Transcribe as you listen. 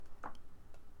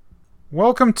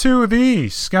Welcome to the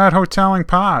Scott Hoteling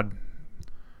Pod.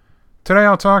 Today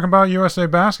I'll talk about USA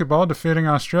Basketball defeating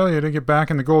Australia to get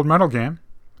back in the gold medal game,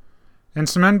 and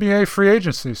some NBA free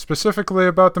agency, specifically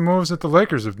about the moves that the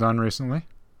Lakers have done recently.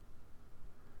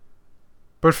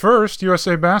 But first,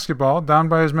 USA Basketball, down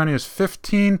by as many as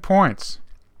 15 points,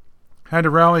 had to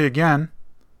rally again,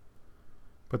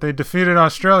 but they defeated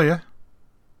Australia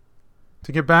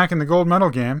to get back in the gold medal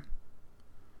game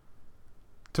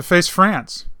to face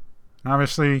France. And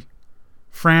obviously,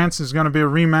 France is going to be a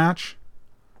rematch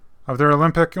of their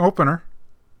Olympic opener,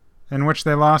 in which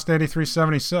they lost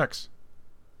 83-76.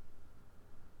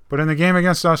 But in the game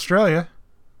against Australia,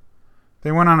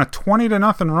 they went on a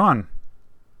 20-0 run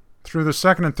through the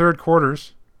second and third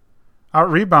quarters,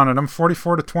 out-rebounded them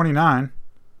 44-29,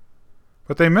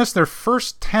 but they missed their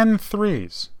first 10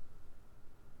 threes.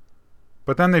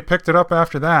 But then they picked it up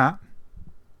after that.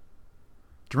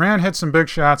 Durant hit some big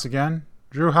shots again.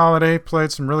 Drew Holiday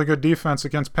played some really good defense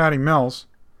against Patty Mills,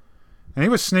 and he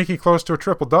was sneaky close to a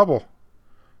triple-double,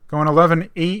 going 11,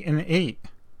 8, and 8.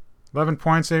 11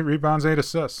 points, 8 rebounds, 8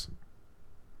 assists.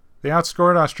 They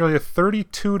outscored Australia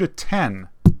 32-10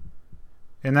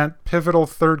 in that pivotal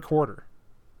third quarter.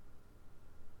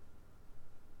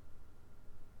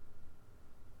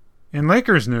 In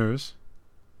Lakers news,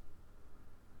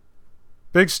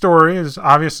 big story is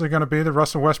obviously going to be the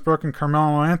Russell Westbrook and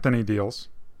Carmelo Anthony deals.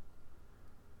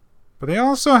 But they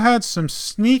also had some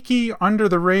sneaky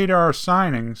under-the-radar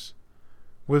signings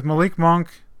with Malik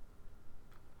Monk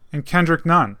and Kendrick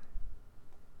Nunn.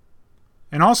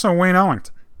 And also Wayne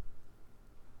Ellington.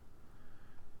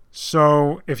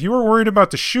 So if you were worried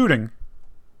about the shooting,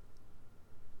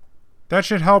 that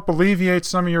should help alleviate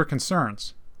some of your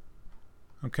concerns.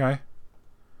 Okay?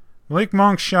 Malik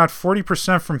Monk shot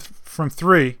 40% from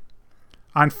three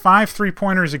on 5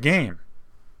 3-pointers a game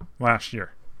last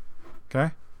year.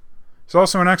 Okay? He's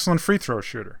also an excellent free throw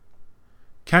shooter.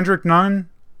 Kendrick Nunn,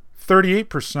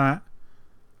 38%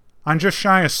 on just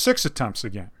shy of 6 attempts a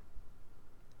game.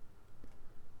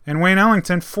 And Wayne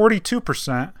Ellington,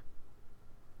 42%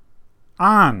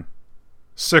 on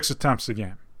 6 attempts a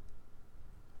game.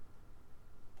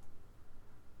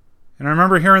 And I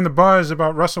remember hearing the buzz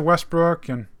about Russell Westbrook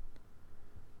and,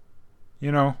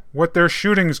 what their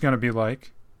shooting is going to be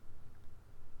like.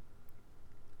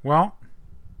 Well,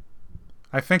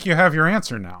 I think you have your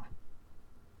answer now.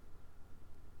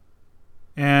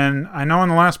 And I know in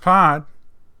the last pod,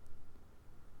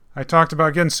 I talked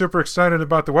about getting super excited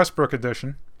about the Westbrook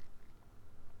edition,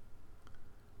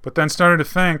 but then started to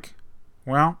think,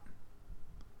 well,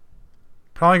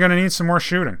 probably going to need some more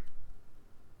shooting.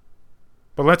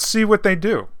 But let's see what they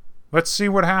do. Let's see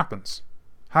what happens.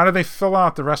 How do they fill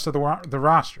out the rest of the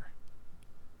roster?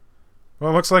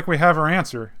 Well, it looks like we have our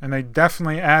answer, and they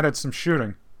definitely added some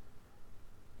shooting.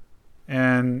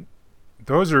 And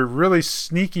those are really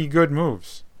sneaky good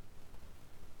moves.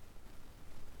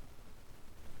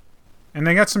 And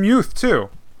they got some youth too.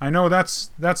 I know that's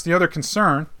the other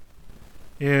concern,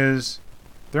 is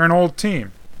they're an old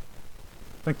team.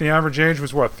 I think the average age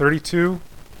was 32,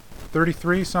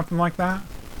 33, something like that.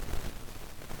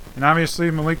 And obviously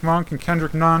Malik Monk and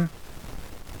Kendrick Nunn,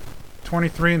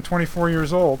 23 and 24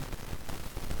 years old.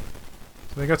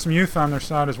 So they got some youth on their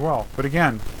side as well. But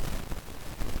again,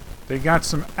 they got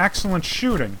some excellent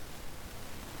shooting.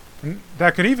 And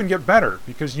that could even get better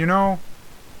because,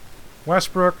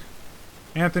 Westbrook,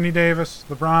 Anthony Davis,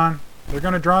 LeBron, they're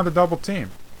going to draw the double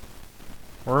team.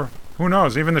 Or, who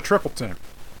knows, even the triple team.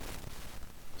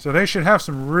 So they should have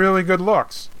some really good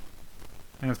looks.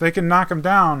 And if they can knock them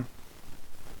down,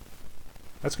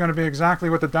 that's going to be exactly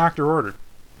what the doctor ordered.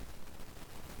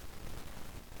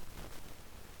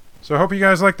 So I hope you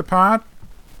guys like the pod.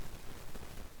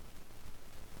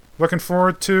 Looking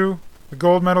forward to the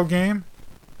gold medal game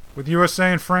with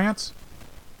USA and France.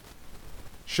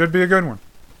 Should be a good one.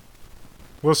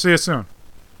 We'll see you soon.